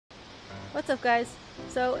What's up, guys?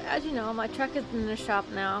 So as you know, my truck has been in the shop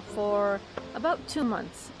now for about 2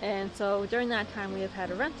 months, and so during that time we have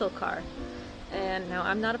had a rental car. And now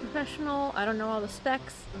I'm not a professional, I don't know all the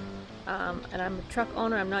specs, and I'm a truck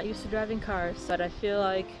owner. I'm not used to driving cars, but I feel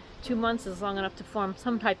like 2 months is long enough to form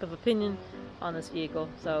some type of opinion on this vehicle.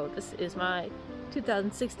 So this is my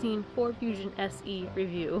 2016 Ford Fusion SE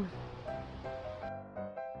review.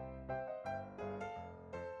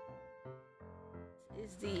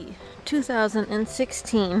 Is the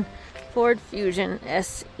 2016 Ford Fusion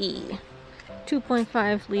SE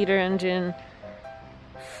 2.5 liter engine,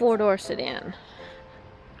 4-door sedan.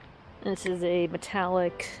 This is a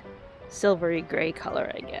metallic silvery gray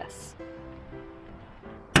color, I guess.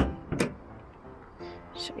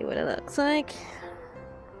 Show you what it looks like.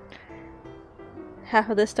 Half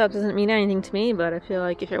of this stuff doesn't mean anything to me, but I feel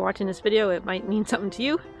like if you're watching this video it might mean something to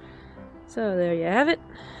you. So there you have it.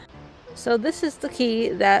 So this is the key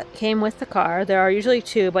that came with the car. There are usually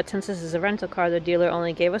two, but since this is a rental car, the dealer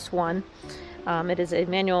only gave us one. It is a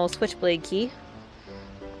manual switchblade key.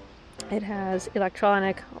 It has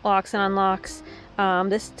electronic locks and unlocks.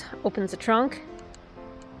 This opens the trunk.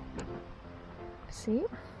 See?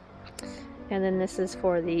 And then this is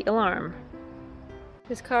for the alarm.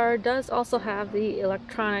 This car does also have the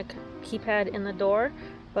electronic keypad in the door,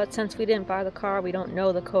 but since we didn't buy the car, we don't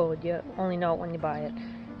know the code. You only know it when you buy it.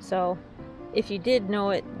 So if you did know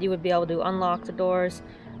it, you would be able to unlock the doors,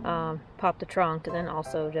 pop the trunk, and then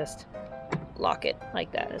also just lock it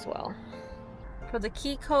like that as well. For the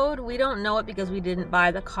key code, we don't know it because we didn't buy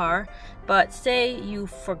the car, but say you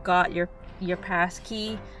forgot your pass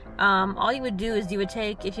key, all you would do is you would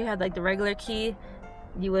take, if you had like the regular key,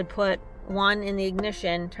 you would put one in the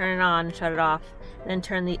ignition, turn it on, shut it off, then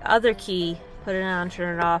turn the other key, put it on,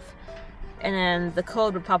 turn it off, and then the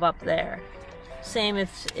code would pop up there. Same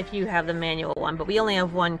if you have the manual one, but we only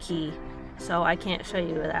have one key, so I can't show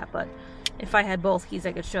you that. But if I had both keys,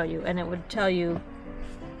 I could show you, and it would tell you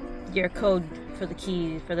your code for the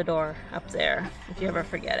key for the door up there if you ever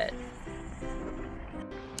forget it.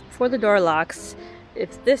 For the door locks,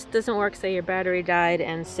 if this doesn't work, say your battery died,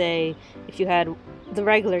 and say if you had the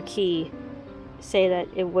regular key, say that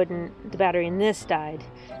it wouldn't, the battery in this died,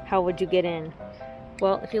 how would you get in?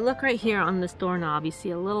 Well, if you look right here on this doorknob, you see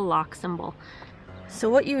a little lock symbol. So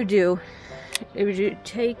what you would do is you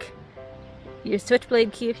take your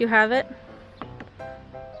switchblade key if you have it,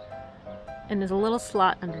 and there's a little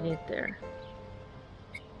slot underneath there.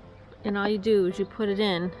 And all you do is you put it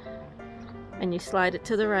in and you slide it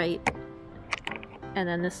to the right, and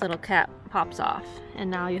then this little cap pops off, and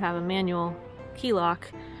now you have a manual key lock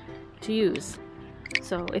to use.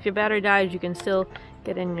 So if your battery dies, you can still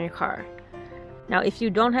get in your car. Now if you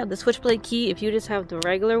don't have the switchblade key, if you just have the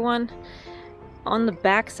regular one, on the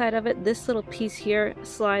back side of it, this little piece here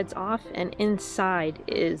slides off, and inside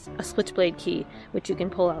is a switchblade key which you can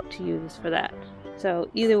pull out to use for that. So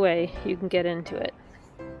either way you can get into it.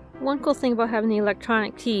 One cool thing about having the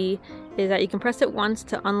electronic key is that you can press it once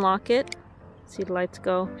to unlock it. See the lights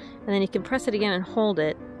go, and then you can press it again and hold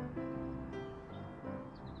it,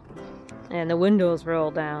 and the windows roll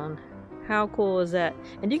down. How cool is that?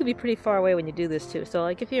 And you can be pretty far away when you do this too. So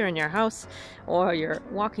like if you're in your house or you're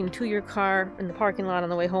walking to your car in the parking lot on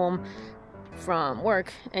the way home from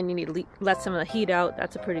work and you need to let some of the heat out,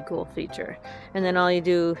 that's a pretty cool feature. And then all you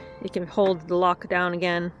do, you can hold the lock down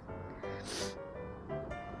again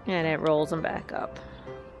and it rolls them back up.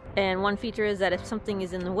 And one feature is that if something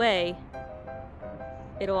is in the way,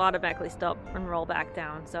 it'll automatically stop and roll back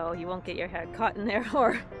down, so you won't get your head caught in there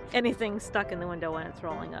or anything stuck in the window when it's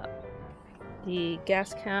rolling up. The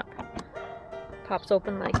gas cap pops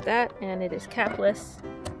open like that, and it is capless,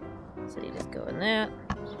 so you just go in that.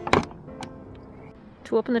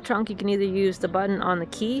 To open the trunk, you can either use the button on the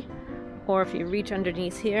key, or if you reach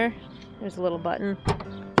underneath here, there's a little button,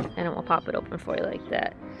 and it will pop it open for you like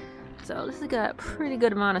that. So this has got a pretty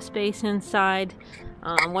good amount of space inside.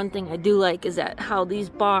 One thing I do like is that how these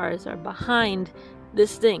bars are behind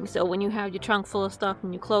this thing, so when you have your trunk full of stuff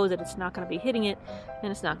and you close it, it's not going to be hitting it and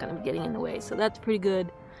it's not going to be getting in the way, so that's pretty good.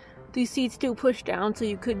 These seats do push down, so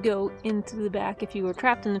you could go into the back if you were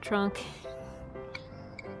trapped in the trunk.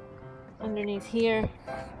 Underneath here,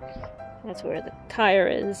 that's where the tire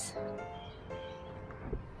is.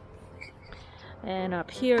 And up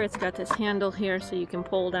here it's got this handle here, so you can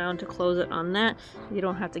pull down to close it on that. You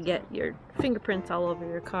don't have to get your fingerprints all over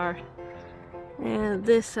your car. And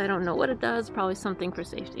this, I don't know what it does, probably something for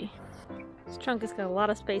safety. This trunk has got a lot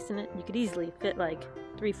of space in it. You could easily fit like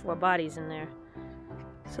 3-4 bodies in there.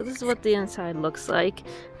 So this is what the inside looks like.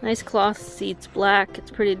 Nice cloth seats, black, it's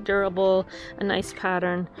pretty durable, a nice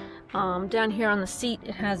pattern. Down here on the seat,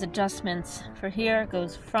 it has adjustments. For here, it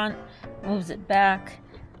goes front, moves it back,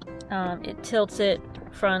 it tilts it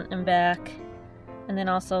front and back, and then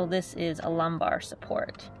also this is a lumbar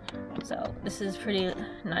support. So this is pretty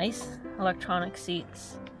nice, electronic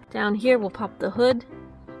seats. Down here, we'll pop the hood.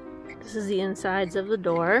 This is the insides of the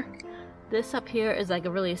door. This up here is like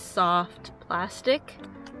a really soft plastic,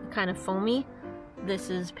 kind of foamy. This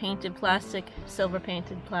is painted plastic, silver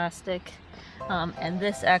painted plastic. And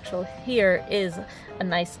this actual here is a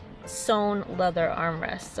nice sewn leather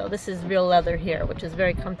armrest. So this is real leather here, which is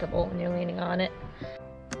very comfortable when you're leaning on it.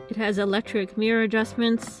 It has electric mirror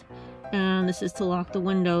adjustments, and this is to lock the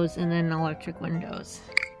windows, and then electric windows.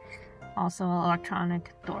 Also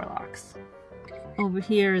electronic door locks. Over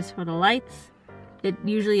here is for the lights. It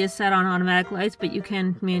usually is set on automatic lights, but you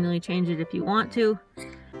can manually change it if you want to.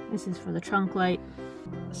 This is for the trunk light.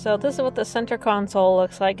 So this is what the center console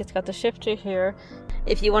looks like. It's got the shifter here.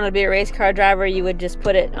 If you want to be a race car driver, you would just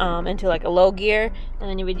put it into like a low gear, and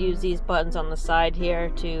then you would use these buttons on the side here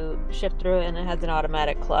to shift through it, and it has an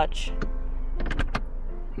automatic clutch.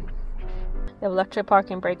 You have electric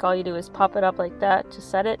parking brake. All you do is pop it up like that to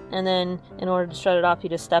set it, and then in order to shut it off, you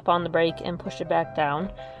just step on the brake and push it back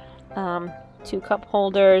down. 2 cup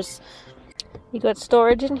holders. You got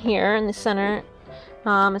storage in here in the center.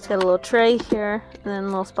 It's got a little tray here, and then a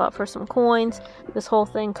little spot for some coins. This whole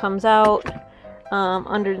thing comes out.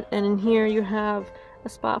 And in here you have a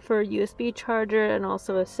spot for a USB charger and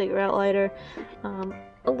also a cigarette lighter.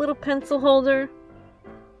 A little pencil holder.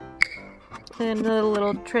 And another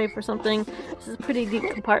little tray for something. This is a pretty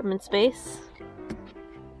deep compartment space.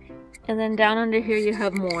 And then down under here you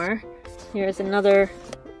have more. Here's another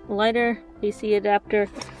lighter, AC adapter,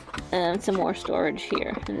 and some more storage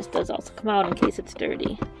here. And this does also come out in case it's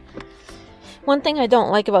dirty. One thing I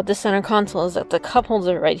don't like about this center console is that the cup holders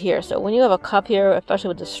are right here. So when you have a cup here, especially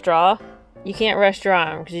with the straw, you can't rest your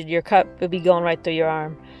arm because your cup would be going right through your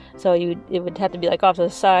arm. So it would have to be like off to the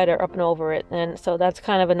side or up and over it. And so that's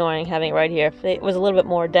kind of annoying having it right here. If it was a little bit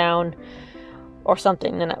more down or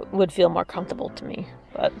something, then it would feel more comfortable to me.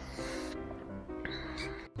 But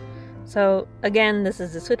so again, this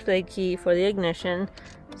is the switchblade key for the ignition.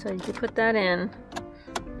 So you can put that in.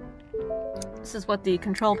 This is what the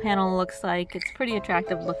control panel looks like. It's pretty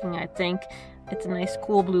attractive looking, I think. It's a nice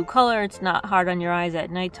cool blue color. It's not hard on your eyes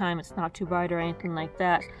at nighttime. It's not too bright or anything like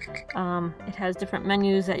that. It has different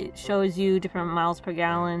menus that shows you different miles per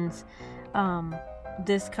gallons.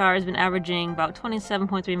 This car has been averaging about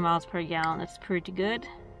 27.3 miles per gallon. That's pretty good.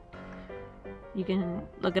 You can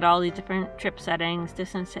look at all these different trip settings.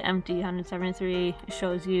 Distance to empty, 173. It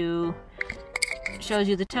shows you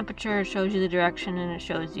the temperature, it shows you the direction, and it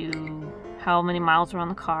shows you how many miles are on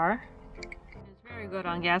the car. It's very good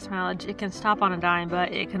on gas mileage. It can stop on a dime,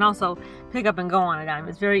 but it can also pick up and go on a dime.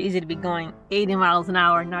 It's very easy to be going 80 miles an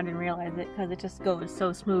hour and not even realize it because it just goes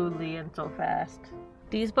so smoothly and so fast.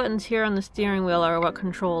 These buttons here on the steering wheel are what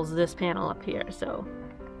controls this panel up here. So,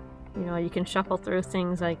 you know, you can shuffle through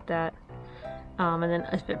things like that. And then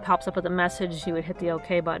if it pops up with a message, you would hit the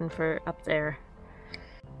OK button for up there.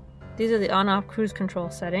 These are the on-off cruise control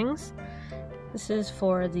settings. This is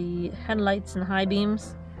for the headlights and high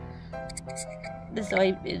beams. This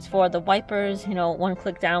is for the wipers. You know, one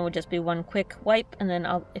click down would just be one quick wipe, and then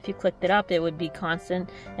if you clicked it up, it would be constant,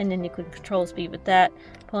 and then you could control speed with that.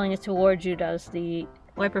 Pulling it towards you does the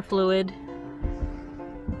wiper fluid. You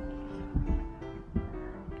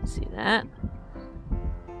can see that.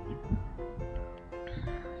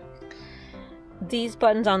 These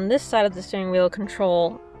buttons on this side of the steering wheel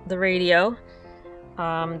control the radio.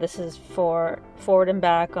 This is for forward and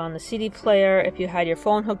back on the CD player. If you had your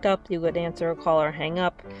phone hooked up, you would answer a call or hang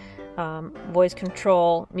up. Voice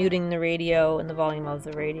control, muting the radio and the volume of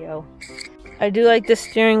the radio. I do like this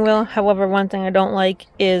steering wheel. However, one thing I don't like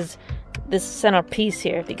is this center piece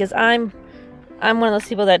here, because I'm one of those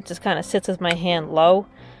people that just kind of sits with my hand low,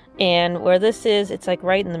 and where this is, it's like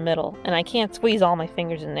right in the middle, and I can't squeeze all my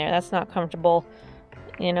fingers in there. That's not comfortable.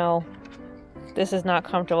 You know, this is not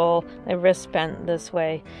comfortable. My wrist bent this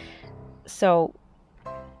way. So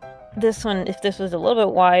this one, if this was a little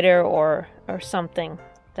bit wider or something,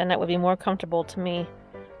 then that would be more comfortable to me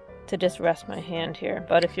to just rest my hand here.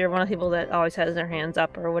 But if you're one of the people that always has their hands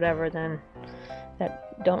up or whatever, then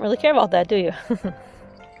that don't really care about that, do you?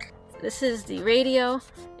 This is the radio.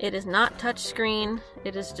 It is not touch screen.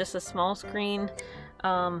 It is just a small screen.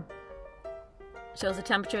 Shows the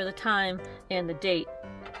temperature, the time, and the date.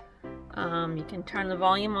 You can turn the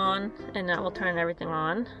volume on, and that will turn everything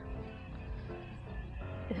on.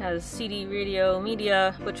 It has CD, radio,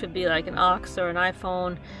 media, which would be like an aux or an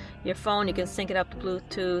iPhone. Your phone, you can sync it up to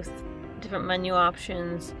Bluetooth, different menu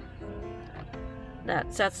options,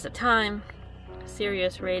 that sets the time,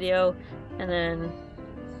 Sirius radio, and then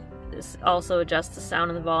this also adjusts the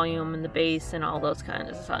sound and the volume and the bass and all those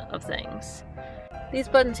kinds of things. These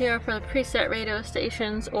buttons here are for the preset radio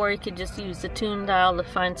stations, or you could just use the tune dial to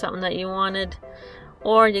find something that you wanted,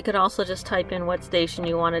 or you could also just type in what station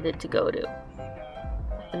you wanted it to go to.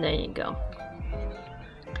 And there you go.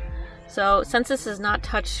 So since this is not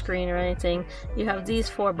touch screen or anything, you have these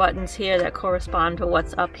 4 buttons here that correspond to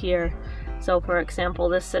what's up here. So for example,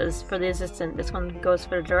 this says for the assistant, this one goes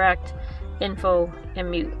for direct, info, and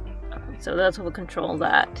mute. So that's what will control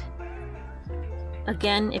that.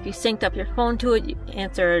 Again, if you synced up your phone to it, you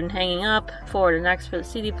answer and hanging up, forward and next for the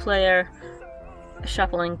CD player,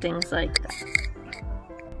 shuffling, things like that.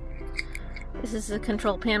 This is the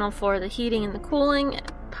control panel for the heating and the cooling.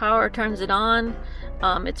 Power turns it on.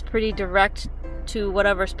 It's pretty direct to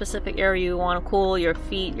whatever specific area you want to cool, your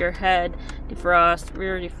feet, your head, defrost,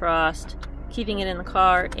 rear defrost, keeping it in the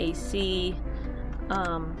car, AC.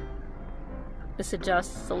 This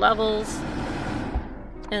adjusts the levels,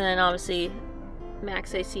 and then obviously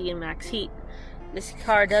max AC and max heat. This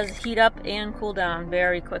car does heat up and cool down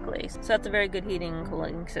very quickly, so that's a very good heating and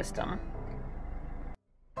cooling system.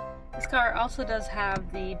 This car also does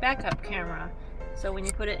have the backup camera, so when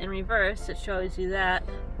you put it in reverse, it shows you that,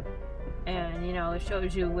 and you know, it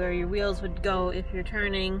shows you where your wheels would go if you're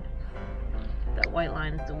turning. That white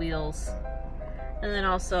line is the wheels. And then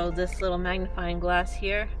also this little magnifying glass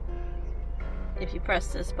here, if you press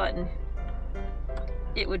this button,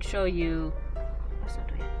 it would show you,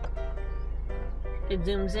 it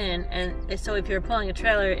zooms in, and so if you're pulling a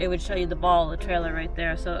trailer, it would show you the ball of the trailer right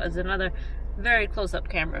there. So it's another very close-up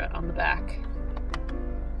camera on the back.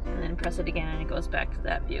 And then press it again and it goes back to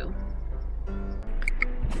that view.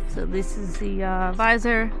 So this is the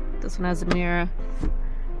visor. This one has a mirror,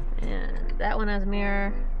 and that one has a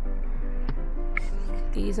mirror.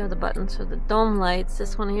 These are the buttons for the dome lights.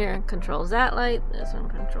 This one here controls that light. This one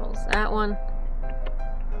controls that one.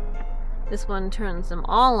 This one turns them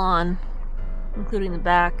all on, including the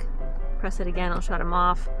back. Press it again, it'll shut them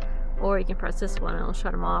off. Or you can press this one and it'll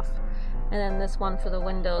shut them off. And then this one for the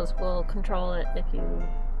windows will control it if you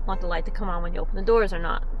want the light to come on when you open the doors or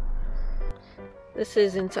not. This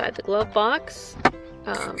is inside the glove box.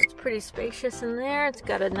 It's pretty spacious in there. It's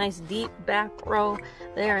got a nice deep back row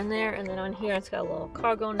there and there, and then on here it's got a little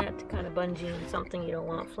cargo net to kind of bungee in something you don't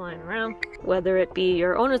want flying around, whether it be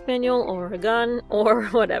your owner's manual or a gun or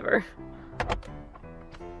whatever.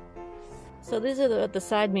 So these are what the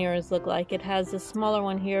side mirrors look like. It has a smaller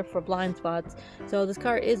one here for blind spots. So this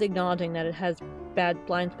car is acknowledging that it has bad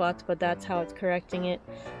blind spots, but that's how it's correcting it.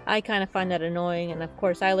 I kind of find that annoying, and of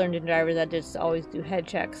course I learned in driver that just always do head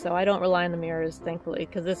checks, so I don't rely on the mirrors, thankfully,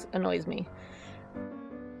 because this annoys me.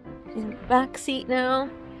 In the back seat now,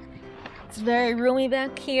 it's very roomy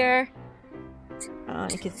back here.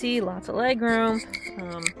 You can see lots of leg room.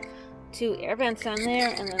 2 air vents down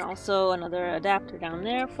there, and then also another adapter down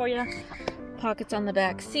there for you. Pockets on the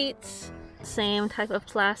back seats. Same type of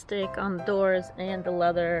plastic on the doors and the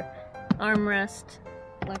leather armrest.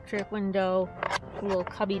 Electric window. A little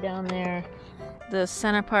cubby down there. The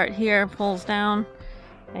center part here pulls down,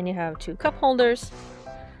 and you have 2 cup holders.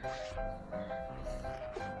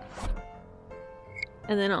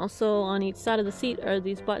 And then also on each side of the seat are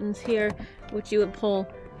these buttons here, which you would pull,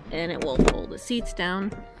 and it will pull the seats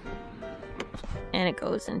down. And it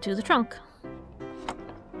goes into the trunk.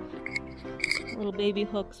 Little baby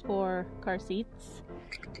hooks for car seats.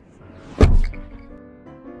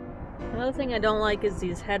 Another thing I don't like is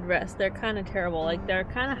these headrests. They're kind of terrible. Like, they're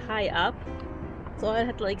kind of high up, so I'd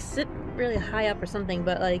have to like sit really high up or something,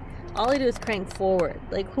 but like all I do is crank forward.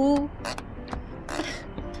 Like, who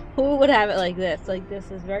would have it like this? Like, this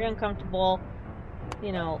is very uncomfortable.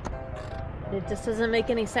 You know, it just doesn't make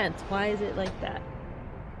any sense. Why is it like that?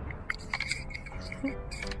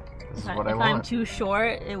 If I'm too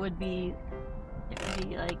short, it would be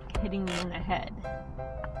like hitting me in the head.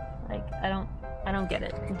 Like, I don't get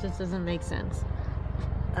it. It just doesn't make sense.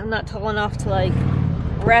 I'm not tall enough to like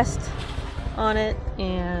rest on it,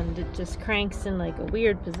 and it just cranks in like a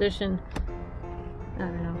weird position. I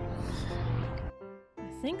don't know.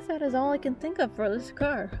 I think that is all I can think of for this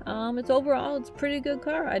car. It's a pretty good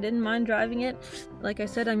car. I didn't mind driving it. Like I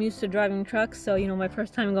said, I'm used to driving trucks, so you know, my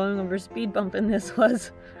first time going over a speed bump in this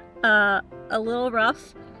was a little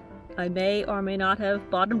rough. I may or may not have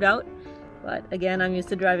bottomed out, but again, I'm used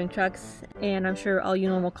to driving trucks, and I'm sure all you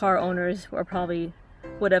normal car owners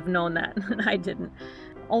would have known that, and I didn't.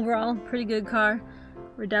 Overall, pretty good car.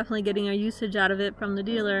 We're definitely getting our usage out of it from the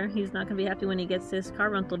dealer. He's not going to be happy when he gets this car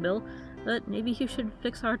rental bill, but maybe he should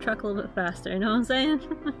fix our truck a little bit faster, you know what I'm saying?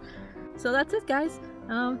 So that's it, guys.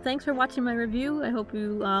 Thanks for watching my review. I hope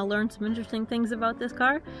you learned some interesting things about this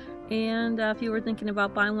car. And if you were thinking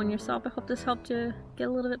about buying one yourself, I hope this helped you get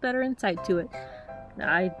a little bit better insight to it.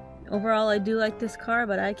 Overall, I do like this car,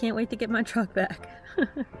 but I can't wait to get my truck back.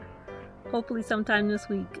 Hopefully sometime this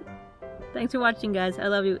week. Thanks for watching, guys. I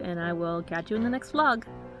love you, and I will catch you in the next vlog.